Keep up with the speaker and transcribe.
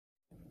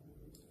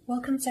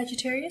Welcome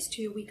Sagittarius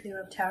to your weekly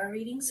of tarot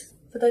readings.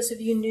 For those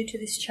of you new to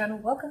this channel,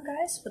 welcome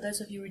guys. For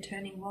those of you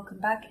returning, welcome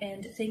back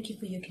and thank you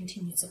for your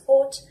continued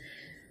support.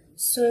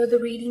 So the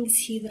readings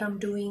here that I'm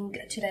doing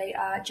today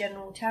are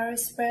general tarot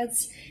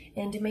spreads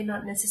and it may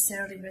not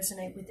necessarily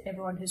resonate with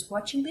everyone who's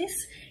watching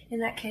this.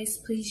 In that case,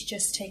 please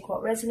just take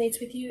what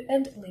resonates with you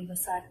and leave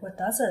aside what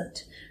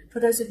doesn't. For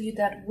those of you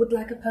that would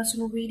like a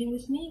personal reading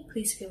with me,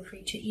 please feel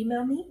free to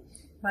email me.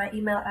 My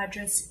email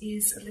address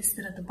is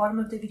listed at the bottom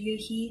of the video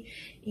here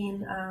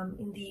in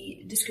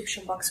the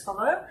description box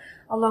below,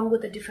 along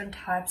with the different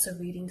types of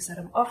readings that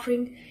I'm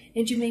offering.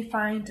 And you may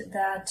find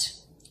that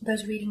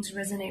those readings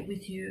resonate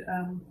with you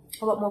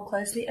a lot more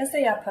closely as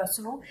they are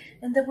personal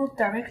and they will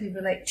directly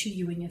relate to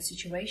you and your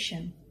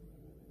situation.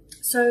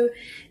 So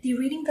the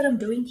reading that I'm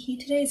doing here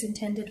today is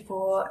intended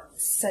for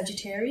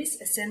Sagittarius,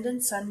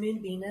 Ascendant, Sun,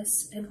 Moon,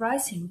 Venus, and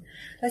Rising.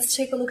 Let's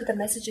take a look at the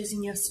messages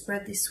in your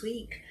spread this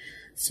week.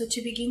 So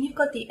to begin, you've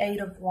got the Eight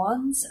of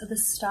Wands, the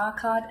Star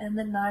card, and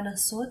the Nine of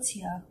Swords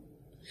here.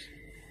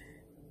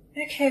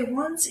 Okay,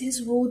 Wands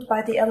is ruled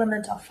by the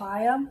element of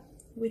fire,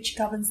 which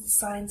governs the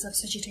signs of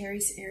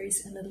Sagittarius,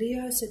 Aries, and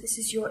Leo. So this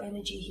is your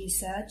energy here,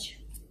 Sag.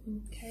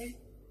 Okay.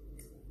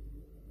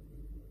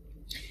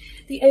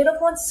 The Eight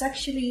of Wands is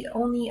actually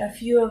only a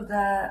few of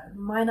the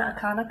minor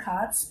arcana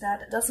cards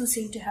that doesn't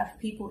seem to have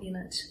people in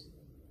it.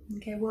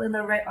 Okay, well in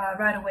the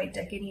Rider-Waite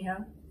deck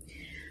anyhow.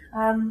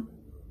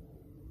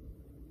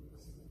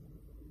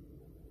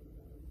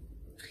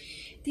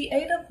 The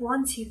Eight of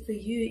Wands here for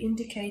you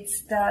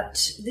indicates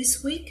that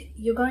this week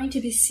you're going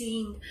to be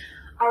seeing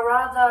a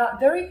rather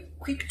very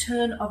quick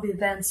turn of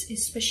events,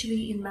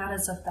 especially in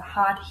matters of the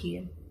heart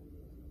here.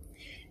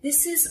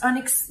 This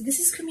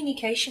is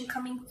communication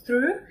coming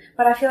through,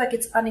 but I feel like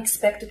it's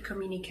unexpected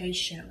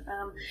communication.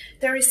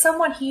 There is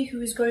someone here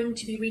who is going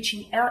to be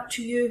reaching out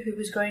to you, who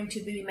is going to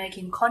be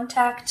making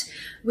contact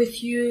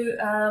with you.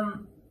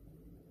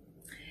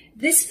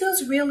 This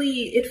feels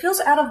it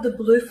feels out of the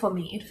blue for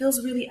me. It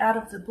feels really out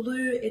of the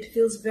blue. It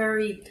feels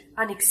very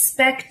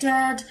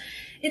unexpected.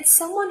 It's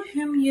someone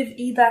whom you've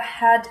either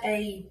had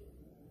a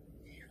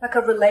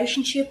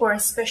relationship or a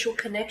special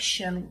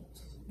connection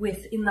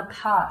with in the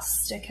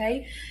past,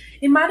 okay?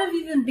 It might have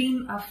even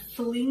been a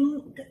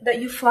fling that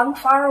you flung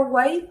far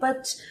away,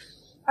 but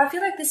I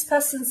feel like this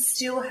person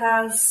still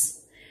has...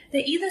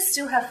 They either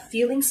still have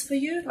feelings for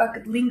you,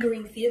 like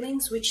lingering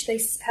feelings, which they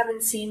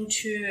haven't seemed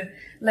to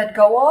let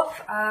go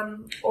of,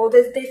 or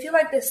they feel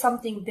like there's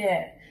something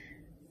there.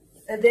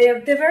 They're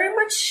very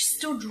much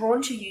still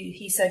drawn to you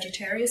here,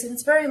 Sagittarius, and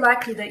it's very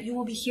likely that you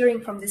will be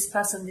hearing from this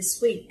person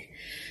this week.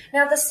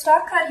 Now, the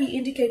Star card here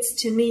indicates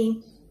to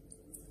me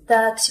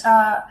that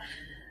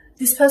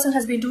this person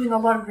has been doing a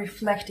lot of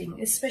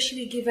reflecting,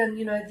 especially given,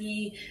 you know,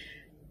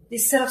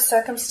 this set of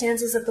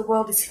circumstances that the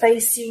world is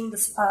facing,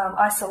 this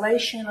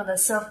isolation or the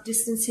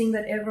self-distancing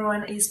that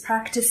everyone is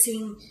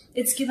practicing.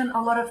 It's given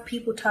a lot of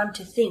people time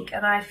to think.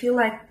 And I feel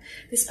like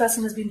this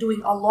person has been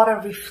doing a lot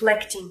of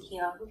reflecting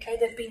here. Okay,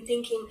 they've been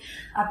thinking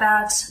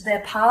about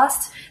their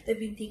past. They've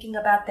been thinking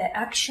about their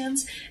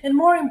actions. And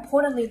more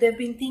importantly, they've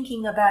been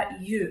thinking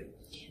about you.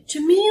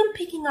 To me, I'm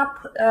picking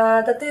up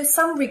that there's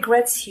some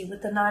regrets here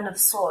with the Nine of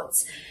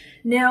Swords.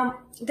 Now,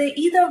 they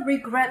either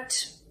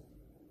regret...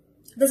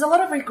 There's a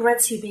lot of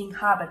regrets here being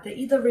harbored. They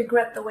either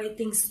regret the way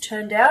things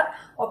turned out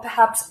or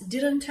perhaps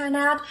didn't turn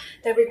out.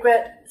 They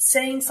regret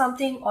saying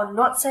something or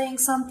not saying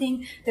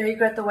something. They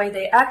regret the way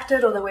they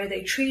acted or the way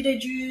they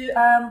treated you.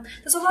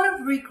 There's a lot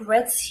of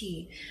regrets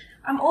here.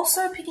 I'm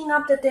also picking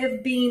up that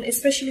they've been,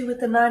 especially with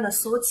the Nine of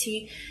Swords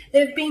here,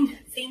 they've been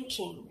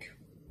thinking.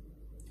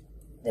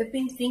 They've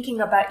been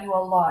thinking about you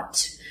a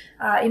lot.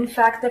 In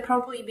fact, they've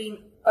probably been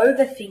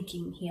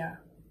overthinking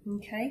here.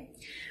 Okay,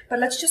 but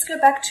let's just go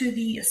back to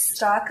the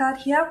Star card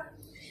here.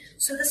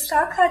 So the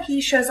Star card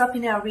here shows up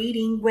in our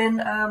reading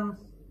when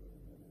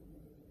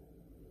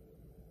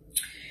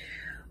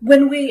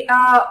we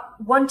are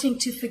wanting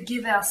to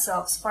forgive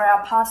ourselves for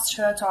our past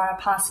hurt or our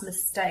past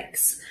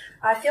mistakes.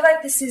 I feel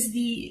like this is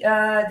the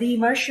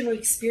emotional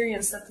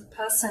experience that the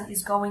person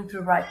is going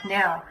through right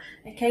now.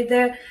 Okay,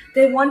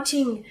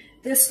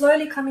 they're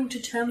slowly coming to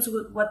terms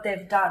with what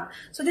they've done.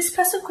 So this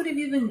person could have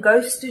even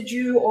ghosted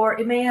you, or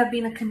it may have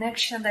been a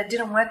connection that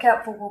didn't work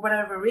out for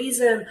whatever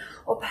reason,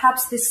 or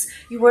perhaps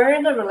you were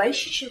in a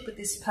relationship with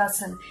this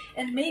person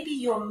and maybe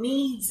your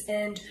needs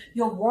and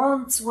your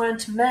wants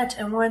weren't met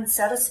and weren't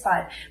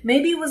satisfied.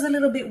 Maybe it was a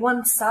little bit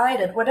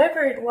one-sided.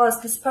 Whatever it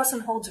was, this person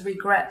holds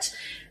regret.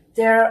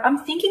 I'm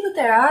thinking that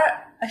they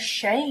are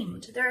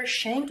ashamed. They're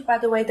ashamed by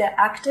the way they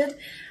acted.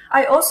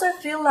 I also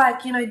feel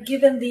like, you know,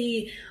 given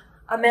the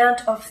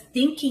amount of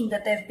thinking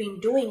that they've been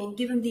doing and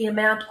given the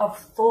amount of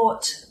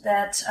thought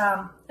that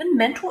and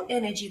mental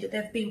energy that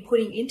they've been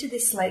putting into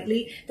this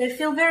lately, they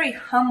feel very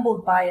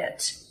humbled by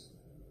it.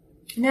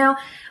 Now,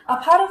 a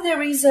part of their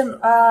reason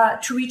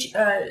to reach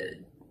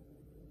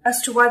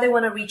as to why they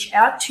want to reach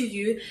out to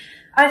you,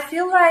 I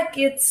feel like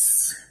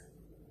it's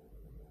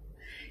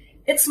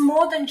it's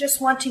more than just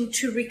wanting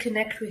to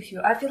reconnect with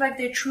you. I feel like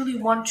they truly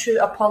want to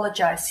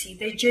apologize here.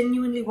 They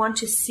genuinely want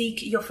to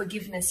seek your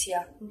forgiveness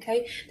here,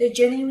 okay? They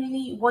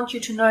genuinely want you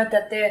to know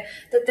that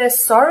they're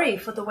sorry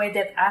for the way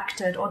they've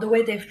acted or the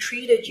way they've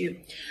treated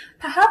you.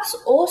 Perhaps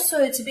also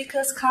it's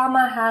because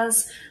karma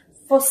has,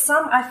 for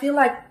some, I feel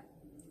like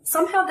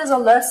somehow there's a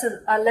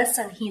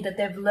lesson here that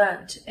they've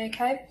learned,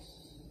 okay?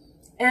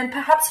 And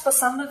perhaps for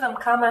some of them,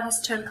 karma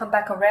has come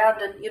back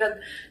around, and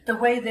the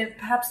way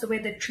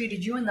they've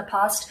treated you in the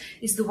past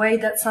is the way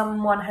that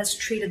someone has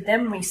treated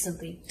them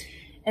recently.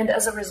 And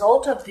as a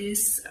result of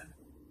this,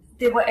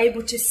 they were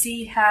able to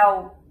see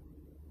how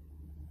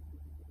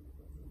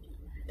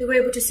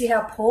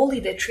poorly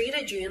they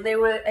treated you, and they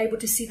were able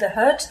to see the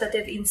hurt that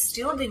they've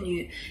instilled in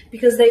you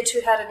because they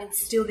too had it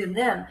instilled in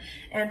them.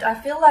 And I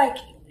feel like,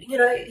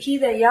 here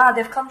they are,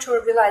 they've come to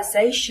a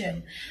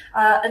realization,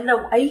 an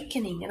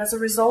awakening, and as a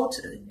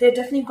result, they're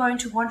definitely going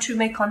to want to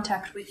make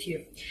contact with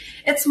you.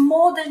 It's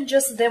more than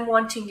just them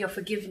wanting your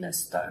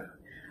forgiveness, though.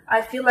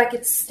 I feel like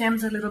it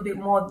stems a little bit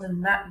more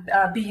than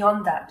that,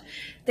 beyond that.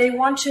 They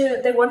want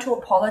to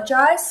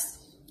apologize.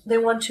 They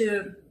want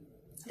to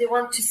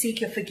seek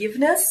your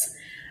forgiveness,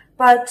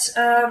 but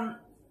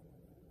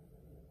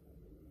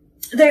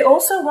they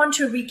also want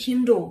to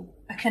rekindle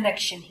a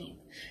connection here.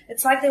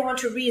 It's like they want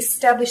to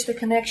reestablish the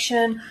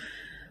connection,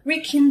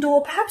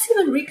 rekindle, perhaps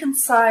even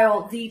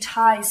reconcile the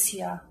ties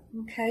here,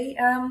 okay?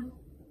 I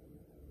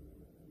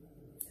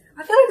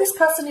feel like this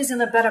person is in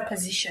a better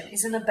position,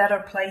 is in a better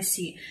place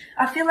here.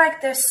 I feel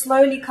like they're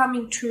slowly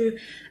coming to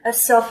a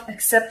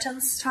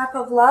self-acceptance type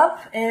of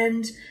love,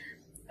 and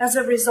as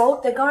a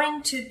result, they're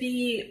going to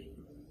be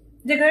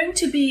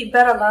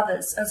better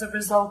lovers as a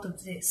result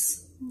of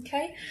this,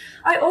 okay?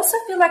 I also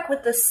feel like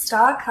with the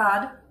Star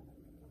card,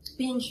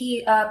 being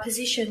here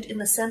positioned in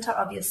the center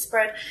of your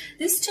spread,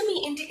 this to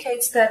me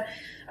indicates that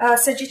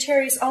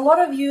Sagittarius, a lot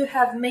of you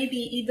have maybe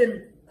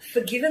even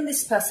forgiven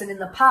this person in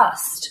the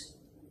past,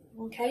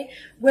 okay?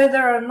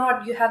 Whether or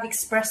not you have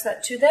expressed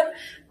that to them,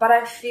 but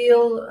I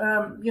feel,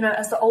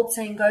 as the old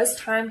saying goes,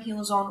 time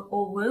heals on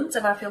all wounds,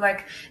 and I feel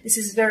like this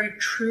is very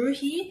true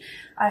here.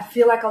 I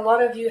feel like a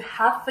lot of you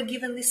have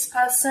forgiven this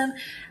person,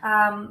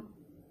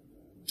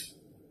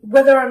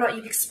 whether or not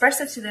you've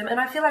expressed it to them. And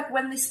I feel like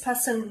when this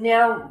person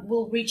now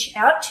will reach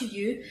out to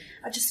you,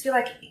 I just feel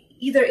like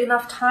either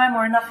enough time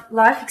or enough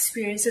life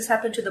experiences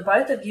happen to the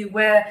both of you,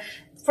 where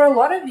for a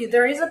lot of you,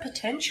 there is a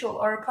potential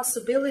or a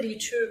possibility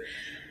to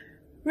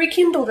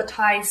rekindle the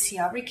ties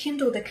here,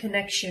 rekindle the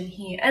connection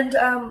here. And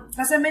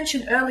as I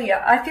mentioned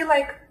earlier, I feel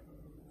like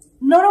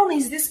not only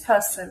is this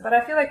person, but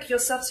I feel like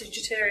yourself,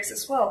 Sagittarius,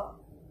 as well,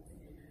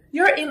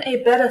 you're in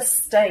a better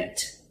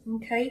state.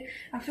 Okay,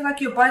 I feel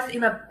like you're both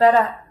in a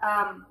better,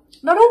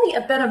 not only a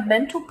better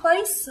mental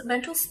place,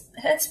 mental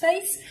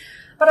headspace,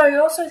 but I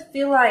also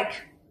feel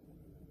like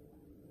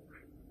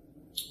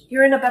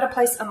you're in a better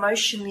place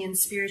emotionally and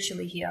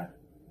spiritually here.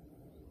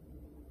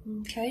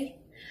 Okay,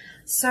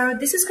 so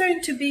this is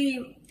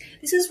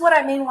what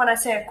I mean when I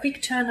say a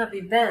quick turn of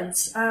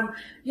events.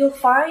 You'll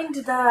find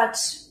that,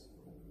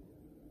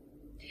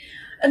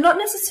 and not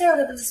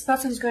necessarily that this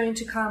person is going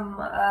to come,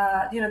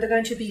 they're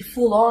going to be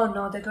full on,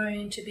 or they're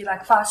going to be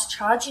like fast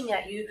charging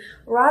at you.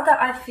 Rather,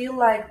 I feel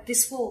like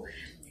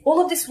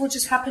all of this will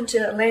just happen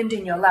to land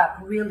in your lap,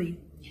 really.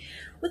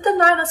 With the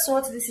Nine of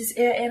Swords, this is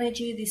air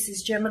energy. This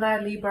is Gemini,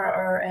 Libra,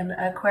 or an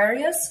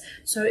Aquarius.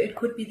 So it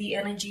could be the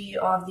energy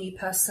of the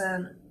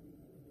person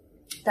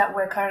that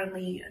we're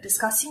currently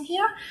discussing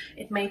here.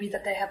 It may be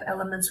that they have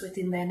elements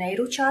within their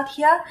natal chart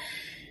here.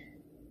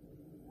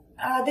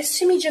 This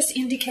to me just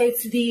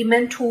indicates the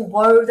mental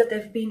woe that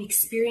they've been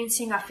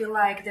experiencing. I feel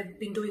like they've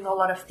been doing a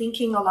lot of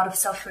thinking, a lot of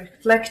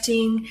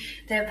self-reflecting.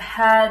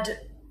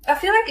 I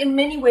feel like in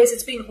many ways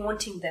it's been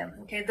haunting them,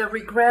 okay? The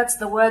regrets,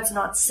 the words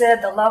not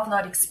said, the love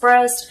not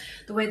expressed,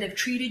 the way they've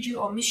treated you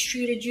or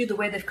mistreated you, the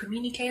way they've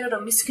communicated or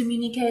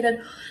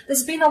miscommunicated.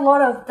 There's been a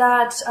lot of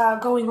that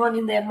going on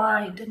in their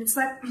mind. And it's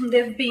like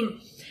they've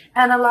been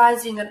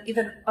analyzing and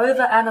even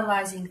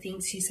over-analyzing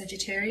things here,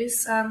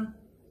 Sagittarius.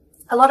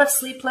 A lot of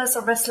sleepless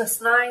or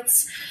restless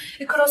nights.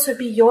 It could also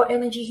be your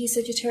energy here,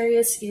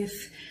 Sagittarius,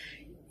 if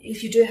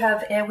you do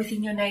have air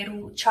within your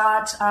natal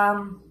chart.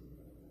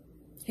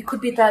 It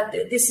could be that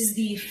this is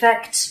the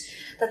effect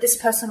that this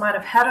person might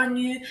have had on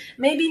you.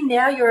 Maybe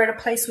now you're at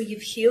a place where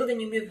you've healed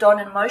and you moved on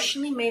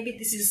emotionally. Maybe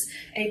this is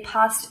a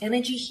past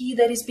energy here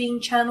that is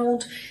being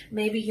channeled.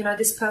 Maybe,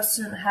 this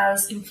person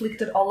has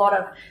inflicted a lot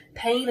of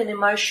pain and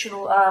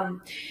emotional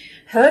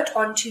hurt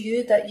onto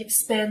you, that you've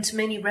spent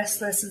many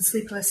restless and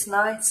sleepless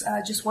nights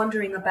just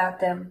wondering about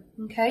them,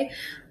 okay?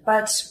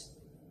 But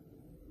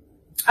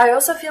I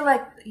also feel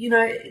like,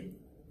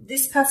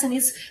 this person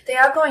they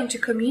are going to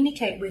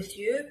communicate with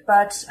you,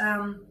 but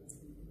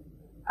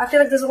I feel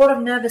like there's a lot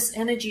of nervous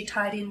energy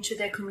tied into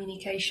their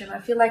communication. I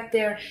feel like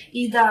they're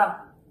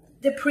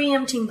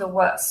preempting the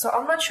worst. So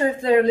I'm not sure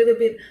if they're a little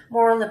bit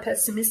more on the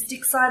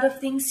pessimistic side of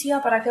things here,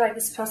 but I feel like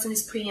this person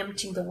is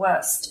preempting the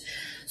worst.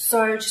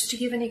 So just to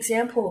give an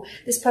example,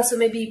 this person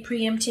may be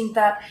preempting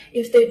that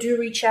if they do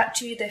reach out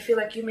to you, they feel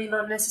like you may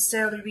not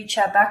necessarily reach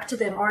out back to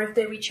them, or if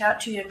they reach out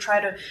to you and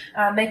try to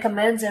make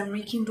amends and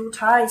rekindle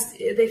ties,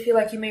 they feel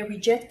like you may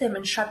reject them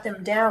and shut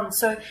them down.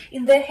 So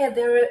in their head,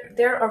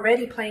 they're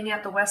already playing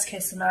out the worst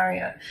case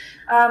scenario,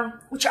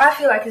 which I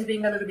feel like is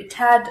being a little bit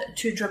tad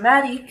too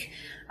dramatic.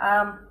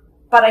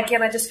 But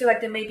again, I just feel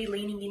like they may be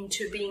leaning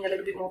into being a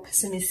little bit more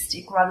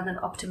pessimistic rather than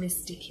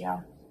optimistic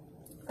here.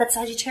 But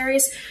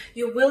Sagittarius,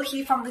 you will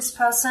hear from this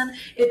person.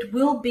 It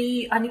will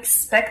be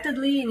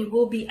unexpectedly and it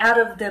will be out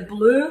of the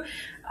blue.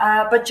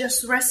 But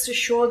just rest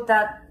assured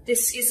that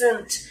this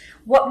isn't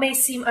what may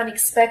seem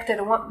unexpected,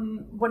 or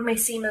what may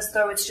seem as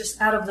though it's just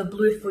out of the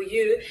blue for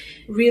you,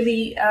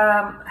 really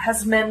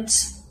has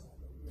meant,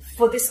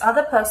 for this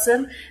other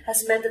person,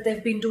 has meant that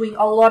they've been doing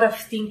a lot of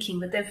thinking,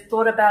 that they've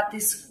thought about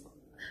this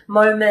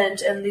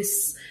moment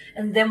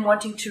and them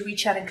wanting to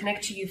reach out and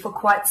connect to you for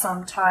quite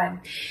some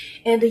time.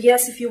 And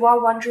yes, if you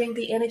are wondering,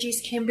 the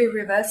energies can be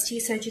reversed here,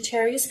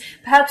 Sagittarius.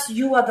 Perhaps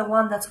you are the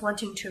one that's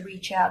wanting to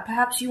reach out.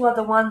 Perhaps you are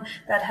the one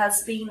that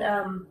has been,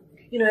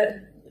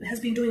 has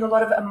been doing a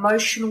lot of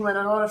emotional and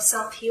a lot of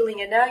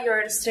self-healing, and now you're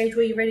at a stage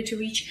where you're ready to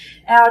reach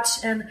out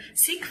and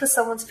seek for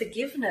someone's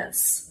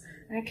forgiveness.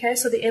 Okay,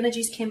 so the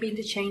energies can be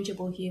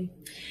interchangeable here.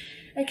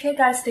 Okay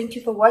guys, thank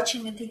you for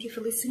watching and thank you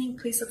for listening.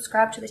 Please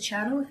subscribe to the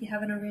channel if you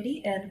haven't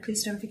already, and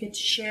please don't forget to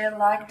share,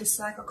 like,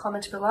 dislike or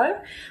comment below.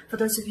 For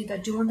those of you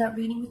that do want that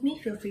reading with me,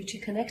 feel free to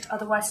connect.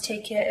 Otherwise,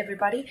 take care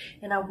everybody,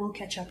 and I will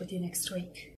catch up with you next week.